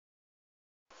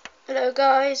Hello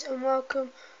guys, and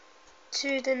welcome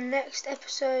to the next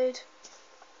episode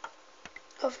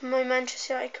of my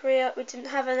Manchester United career. We didn't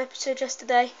have an episode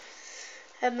yesterday,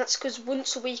 that's because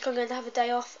once a week I'm going to have a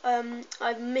day off.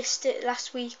 I missed it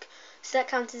last week, so that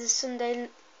counted as Sunday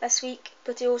last week,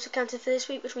 but it also counted for this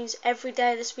week, which means every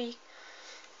day this week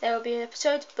there will be an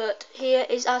episode. But here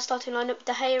is our starting lineup: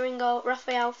 De Gea in goal,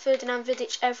 Raphael, Ferdinand,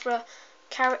 Vidic, Evra,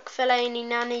 Carrick, Fellaini,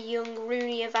 Nani, Young,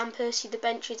 Rooney, Van Persie. The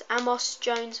benches: Amos,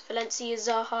 Jones, Valencia,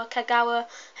 Zaha, Kagawa,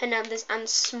 Hernandez and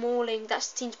Smalling.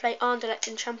 That's the team to play Anderlecht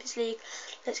in Champions League.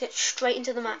 Let's get straight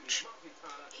into the match.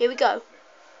 Here we go. It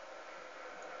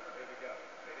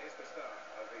is the start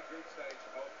of the group stage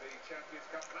of the Champions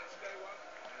Cup match day one,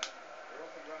 and we're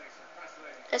off and running. Some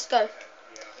fascinating. Let's go.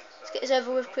 Yeah, I think so. Let's get this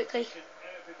over with quickly.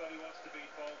 Everybody wants to be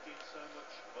involved in so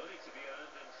much money to be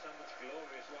earned and so much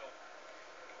glory as well.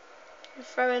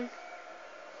 Throw in.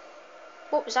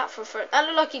 What was that for a throw? That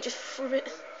looked like he just threw it.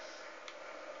 Positional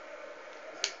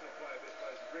play of this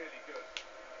place is really good.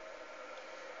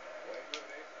 Wayne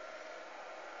Rooney.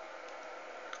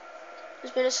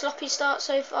 There's been a sloppy start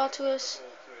so far to us.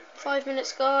 5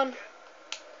 minutes gone. The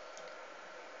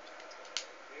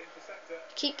interceptor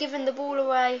Keep giving the ball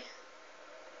away.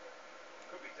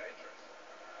 could be dangerous.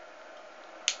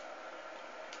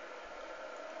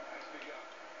 Ashley Young.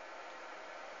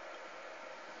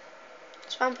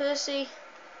 It's Van Persie.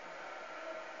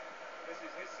 This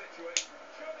is his situation.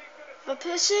 Surely he's Van going to.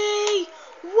 Persie!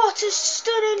 What a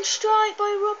stunning strike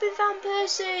by Robin Van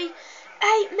Persie!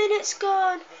 8 minutes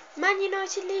gone. Man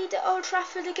United lead at Old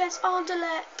Trafford against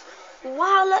Anderlecht.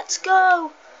 Wow, let's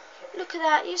go! Look at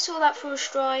that, you saw that for a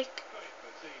strike.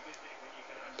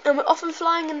 And we're off and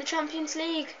flying in the Champions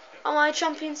League on my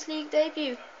Champions League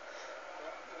debut. So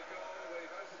after the goal, they've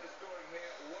opened the scoring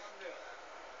here 1-0.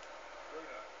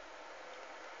 Bruno.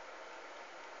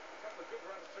 A couple of good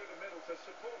runs through the middle to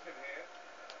support him here.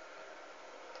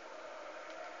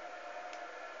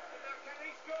 And now can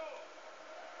he score?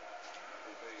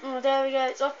 Oh, there we go,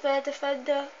 it's off their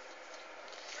defender.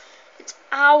 It's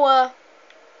our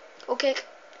goal kick.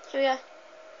 Here we go.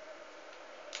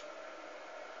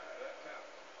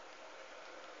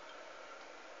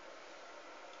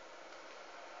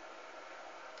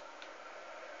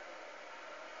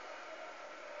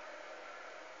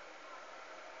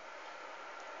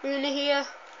 Rooney here.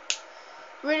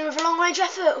 Rooney with a long range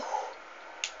effort.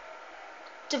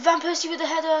 To Van Persie with a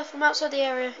header from outside the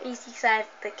area. Easy save,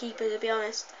 the keeper, to be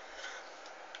honest.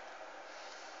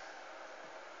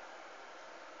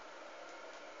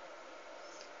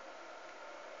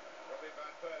 Robin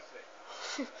Van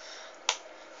Persie.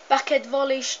 Backhead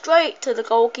volley straight to the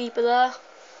goalkeeper there.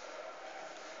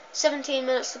 17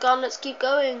 minutes to go, let's keep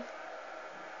going.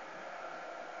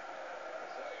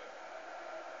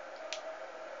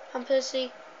 Van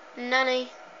Persie,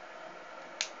 Nani,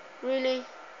 Rooney,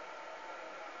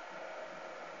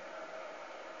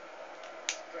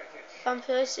 Van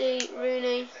Persie,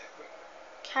 Rooney,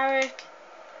 Carrick,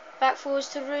 back forwards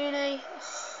to Rooney.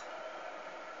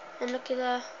 And look at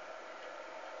that.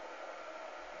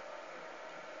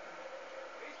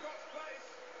 He's got space.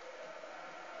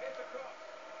 Hit the cross.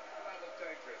 Well, that looked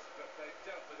dangerous, but they've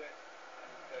dealt with it,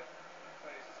 and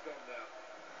pace is gone now.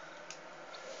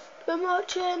 Go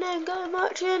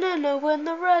marching in, oh, when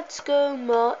the Reds go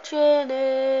marching in.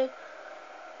 Manchester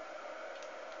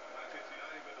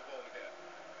United with the ball again.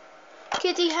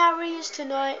 Kiddie Harry's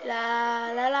tonight,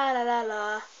 la la la la la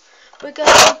la. We're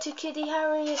going to Kiddie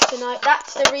Harry's tonight.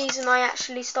 That's the reason I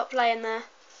actually stopped playing there.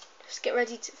 Just get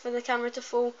ready for the camera to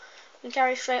fall and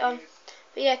carry straight on.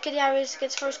 But yeah, Kiddie Harry's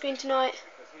gets full screen tonight.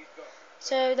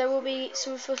 So there will be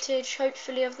some footage,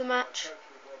 hopefully, of the match.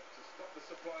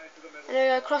 And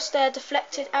there we go, cross there,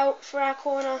 deflected out for our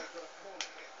corner.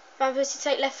 Van Persie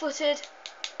take left footed.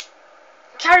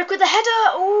 Carrick with the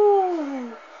header!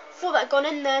 Ooh! Thought that had gone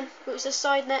in then, but it was the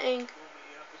side netting.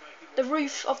 The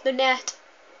roof of the net.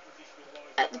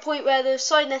 At the point where the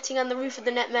side netting and the roof of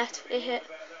the net met, it hit.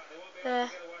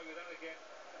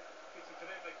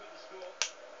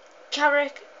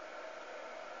 Carrick.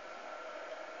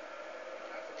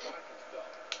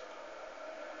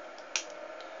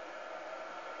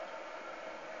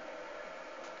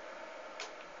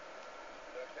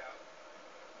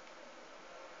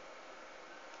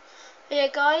 Yeah,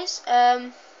 guys.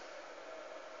 I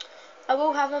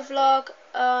will have a vlog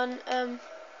on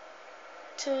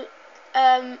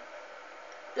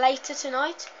later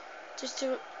tonight.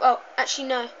 Actually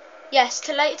no. Yes,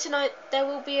 to later tonight there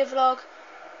will be a vlog.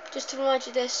 Just to remind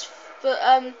you this, but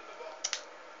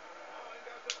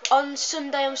on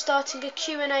Sunday I'm starting a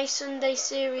Q&A Sunday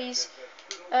series.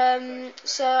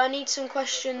 So I need some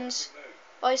questions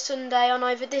by Sunday on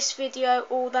either this video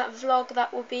or that vlog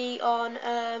that will be on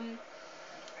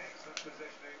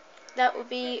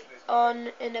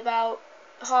in about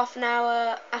half an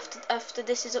hour after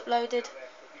this is uploaded.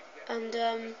 And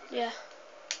yeah.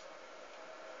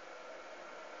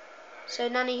 So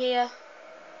Nanny here.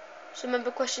 So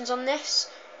remember, questions on this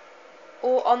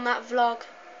or on that vlog.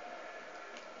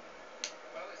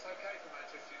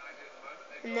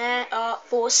 And there are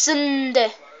for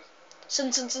Sunday.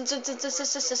 Sunny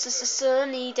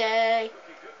day.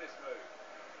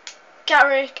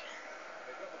 Carrick.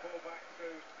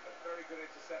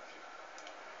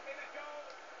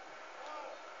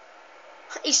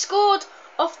 He scored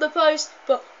off the post,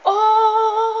 but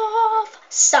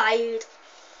offside.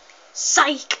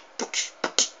 Psych.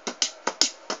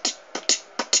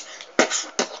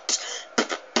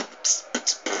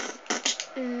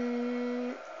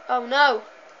 Oh no.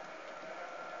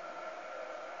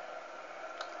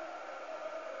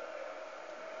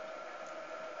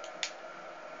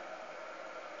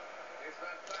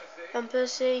 Van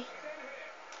Persie.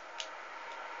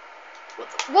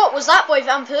 What was that by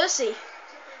Van Persie?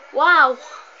 Wow.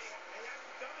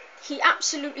 He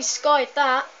absolutely skied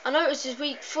that. I know it was his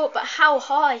weak foot, but how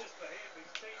high?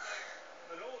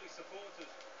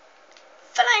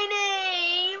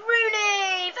 Fellaini!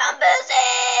 Rooney! Van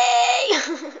Persie!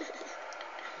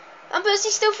 Van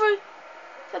Persie still through.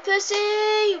 Van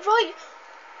Persie! Right.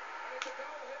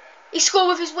 He scored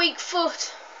with his weak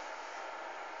foot.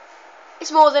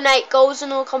 It's more than 8 goals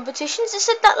in all competitions. It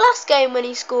said that last game when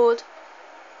he scored.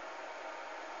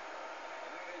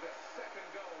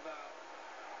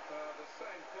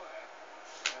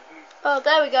 Oh,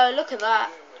 there we go. Look at that.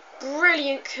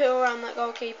 Brilliant kill around that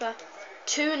goalkeeper.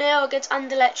 2-0 against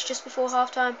Anderlecht just before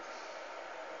half-time.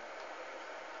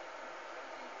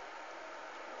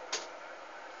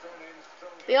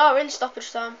 We are in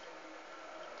stoppage time.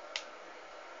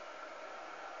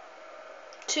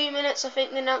 2 minutes, I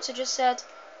think the announcer just said,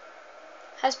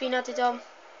 has been added on.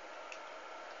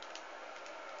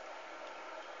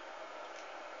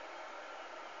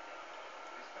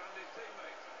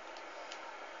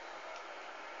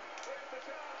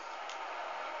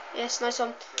 Yes, nice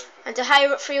one. And De Gea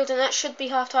upfield, and that should be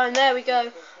half-time. There we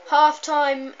go.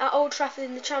 Half-time at Old Trafford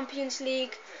in the Champions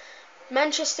League.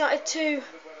 Manchester United 2,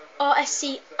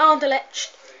 RSC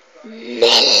Anderlecht 0.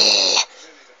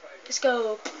 Let's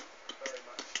go.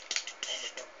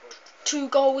 2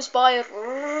 goals by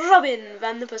Robin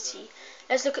van Persie.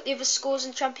 Let's look at the other scores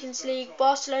in Champions League.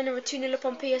 Barcelona are 2-0 up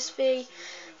on PSV.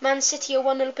 Man City are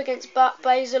 1-0 up against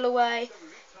Basel away.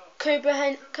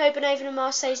 Copenhagen and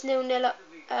Marseille 0-0 up.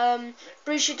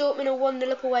 Borussia Dortmund are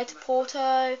 1-0 up away to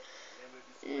Porto.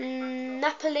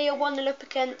 Napoli are 1-0 up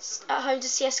at home to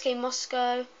CSK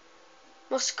Moscow.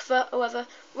 Moskva, however.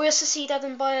 Real Sociedad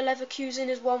and Bayer Leverkusen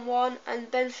is 1-1,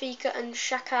 and Benfica and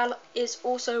Shakhtar is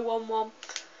also 1-1.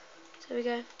 There we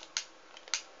go.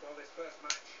 Well, this first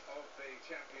match of the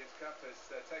Champions Cup has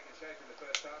taken shape in the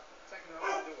first half. Second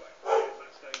half underway.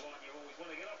 Match day 1, you always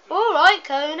want to get up to. Alright,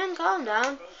 Conan, calm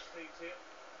down.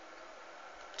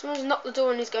 Someone's knocked the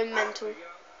door and he's going mental.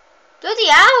 Bloody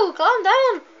hell, calm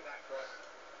down.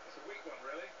 It's a weak one,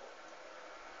 really.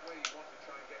 Where you want to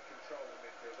try and get control in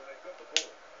midfield, and they've got the ball.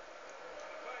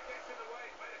 The player gets in the way,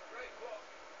 made a great block.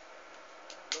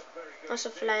 Looked very good. That's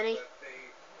a Fellaini. But the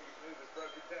move has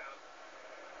broken down.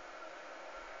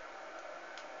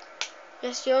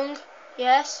 Yes, Young.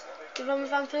 Yes. Good run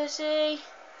with Van Persie. He's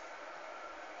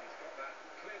got that,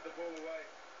 cleared the ball away,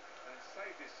 and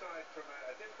saved his side from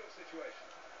a difficult situation.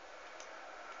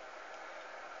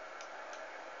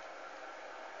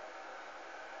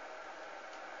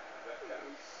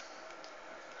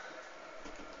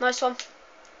 Nice one.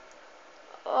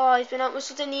 Oh, he's been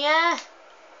out-muscled in the air.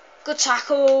 Good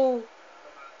tackle.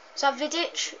 Is that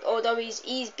Vidic? Oh no,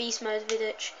 he's beast mode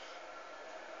Vidic.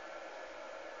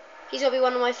 He's gonna be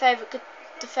one of my favourite good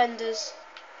defenders.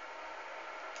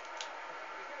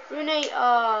 Rooney,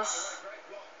 I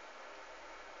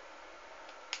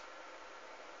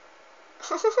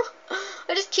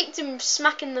just kicked him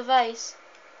smack in the face.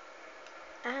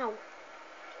 Ow. Well,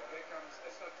 here comes a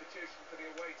substitution for the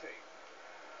away team.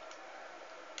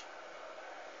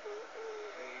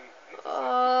 The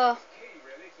interception is key,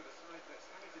 really, to the side that's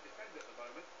having to defend at the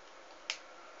moment.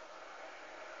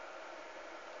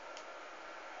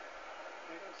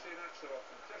 You don't see that so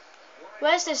often. Just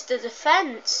where's the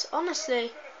defence?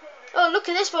 Honestly. Oh, look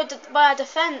at this by our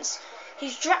defence.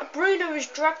 Bruno has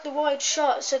dragged the wide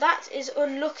shot, so that is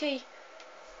unlucky.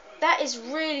 That is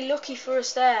really lucky for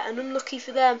us there, and unlucky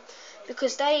for them,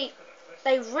 because they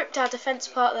ripped our defence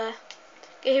apart there.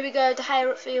 Okay, here we go, De Gea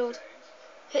upfield.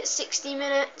 Hit 60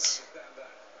 minutes.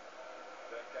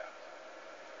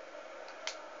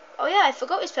 Oh yeah, I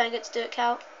forgot he's playing against Dirk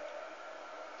Kuyt.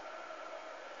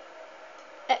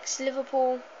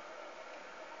 Ex-Liverpool.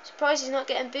 Surprised he's not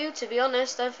getting booed, to be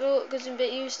honest. I thought because he's a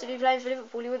bit used to be playing for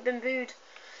Liverpool, he would have been booed.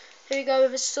 Here we go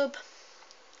with a sub.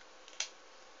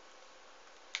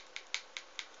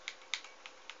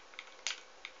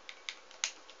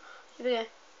 Here we go. The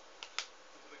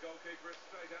goalkeeper is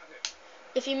straight at him.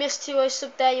 If you missed 2-0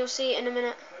 sub there, you'll see it in a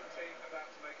minute. Home team about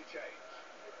to make a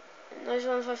change. Nice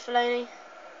one for Fellaini.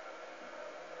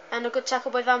 And a good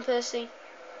tackle by Van Persie. He's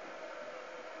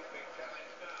being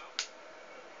challenged now.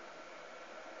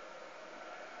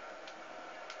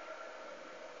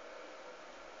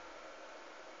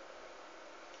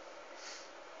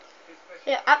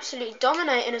 Yeah, absolutely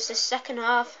dominating us this second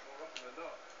half. More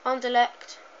often than not.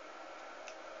 Anderlecht.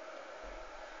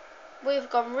 We've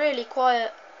gone really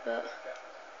quiet, but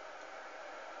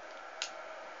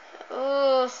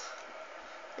oh,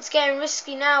 it's getting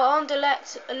risky now.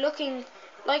 Anderlecht are looking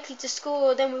likely to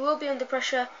score, then we will be under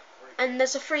pressure. And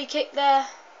there's a free kick there.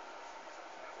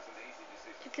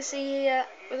 You can see here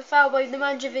with a foul by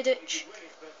Nemanja Vidic.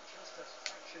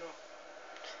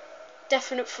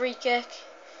 Definite free kick.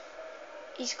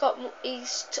 He's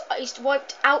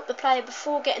wiped out the player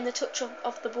before getting the touch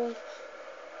of the ball.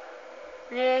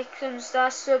 And here comes our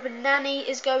sub, and Nani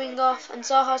is going off, and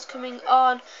Zaha's coming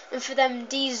on, and for them,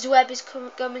 D Zweb is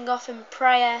coming off, and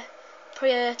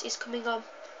Prayert is coming on.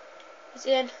 He's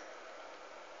in.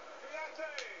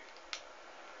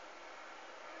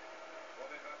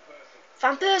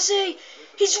 Van Persie!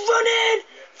 He's running!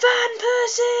 Van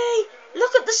Persie!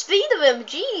 Look at the speed of him,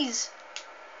 jeez!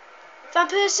 Van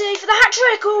Persie for the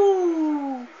hat-trick!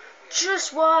 Ooh!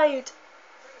 Just wide.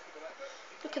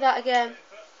 Look at that again.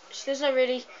 There's no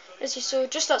really, as you saw,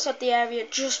 just outside the area,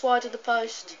 just wide of the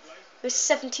post. We're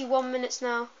 71 minutes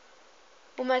now.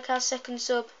 We'll make our second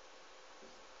sub.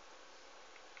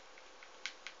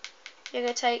 You're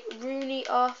going to take Rooney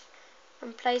off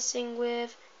and placing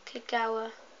with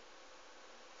Kagawa.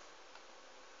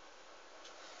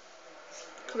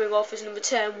 Coming off is number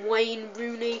 10, Wayne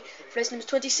Rooney. Place number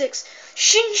 26,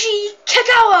 Shinji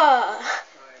Kagawa!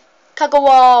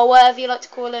 Kagawa, whatever you like to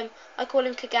call him. I call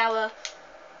him Kagawa.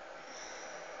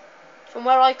 From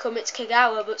where I come, it's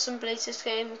Kagawa, but some places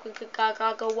came with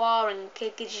Kagawa and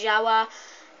Kikijawa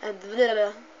and blah blah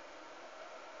blah.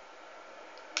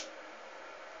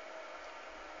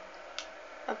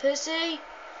 And Percy,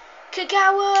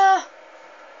 Kagawa!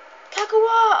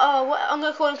 Kagawa! Oh, what? I'm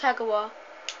going to call him Kagawa.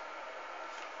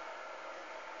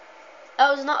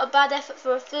 That was not a bad effort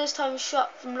for a first time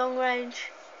shot from long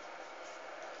range.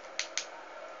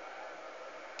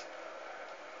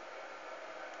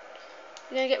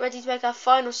 We're going to get ready to make our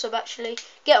final sub actually.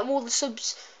 Get all the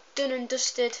subs done and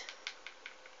dusted.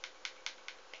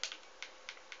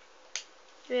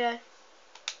 Yeah.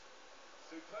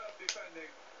 Superb defending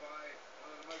by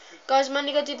one of the most. Guys, I'm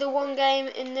only going to do the one game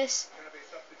in this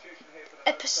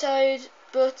episode,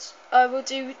 but I will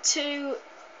do 2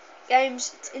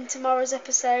 games in tomorrow's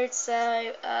episode,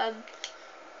 so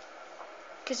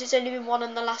because it's only been 1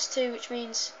 in the last 2, which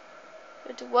means,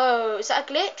 whoa, is that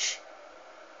a glitch?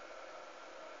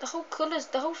 The whole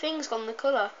thing's gone the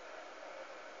colour.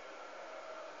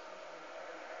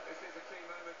 This is a key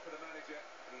moment for the manager.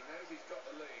 He knows he's got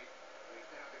the lead. He's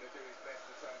now going to do his best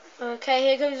to try and retain. Okay,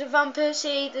 here goes Van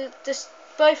Persie.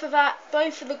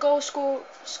 Both of the goal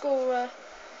scorer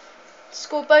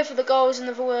scored both of the goals. In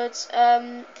other words,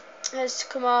 has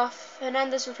come off.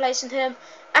 Hernandez replacing him.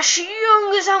 Ashley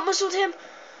Young has outmuscled him.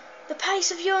 The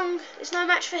pace of Young is no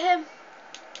match for him.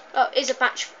 Oh, is a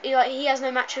match. He has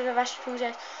no match with Ashley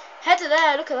Young. Header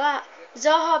there. Look at that.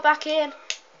 Zaha back in.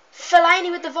 Fellaini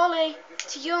with the volley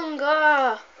to Young.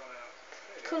 Ah,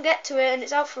 couldn't get to it, and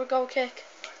it's out for a goal kick.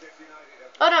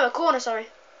 Oh no, a corner. Sorry.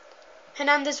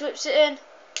 Hernandez whips it in.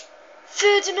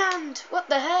 Ferdinand. What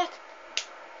the heck?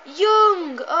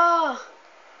 Young. Ah.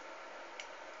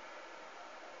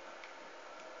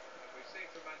 We've seen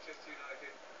from Manchester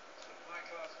United some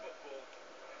high-class football.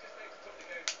 They just need to put the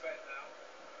game to bed now.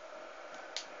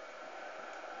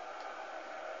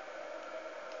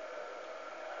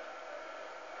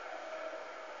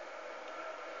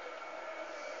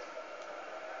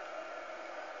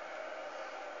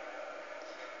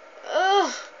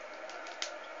 Ugh.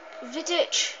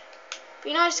 Vidic.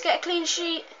 Be nice to get a clean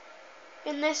sheet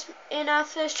in our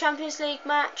first Champions League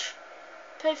match.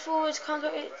 Play forwards, can't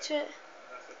get to it.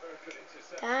 That's a very good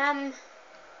interception. Damn.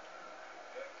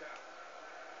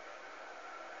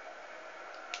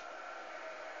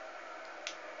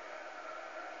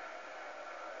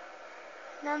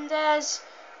 Hernandez.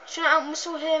 Shouldn't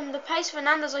outmuscle him. The pace of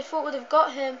Hernandez I thought would have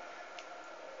got him.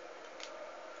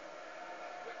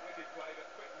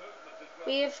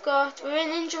 We're in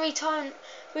injury time.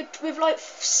 We're like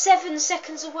 7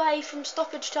 seconds away from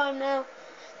stoppage time now.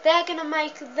 They're going to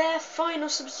make their final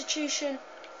substitution.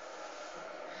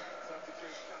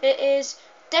 It is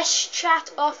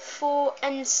Deschat off for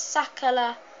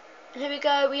Ensakala. And here we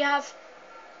go. We have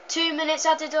 2 minutes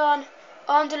added on.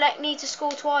 Anderlecht need to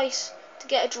score twice to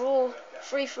get a draw.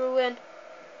 3 for a win.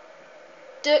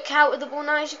 Dirk out with the ball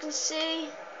now, as you can see.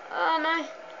 Oh no.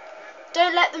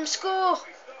 Don't let them score.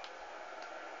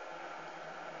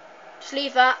 Just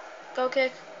leave that. Goal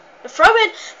kick. The throw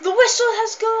in. The whistle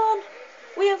has gone.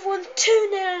 We have won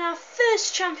 2-0 in our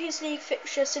first Champions League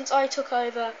fixture since I took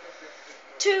over.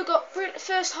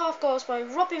 First half goals by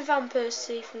Robin van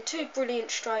Persie from 2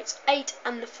 brilliant strikes, 8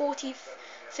 and the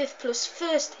 45th plus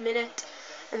first minute.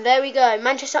 And there we go.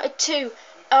 Manchester United 2,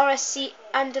 RSC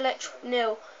Anderlecht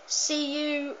 0. See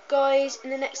you guys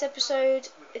in the next episode.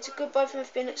 It's a goodbye from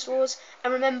FB Next Wars.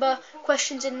 And remember,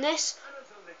 questions in this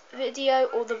video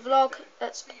or the vlog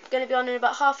that's going to be on in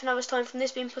about half an hour's time from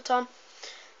this being put on,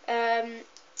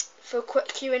 for a quick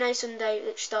Q&A Sunday,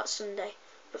 which starts Sunday.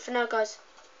 But for now, guys,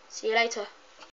 see you later.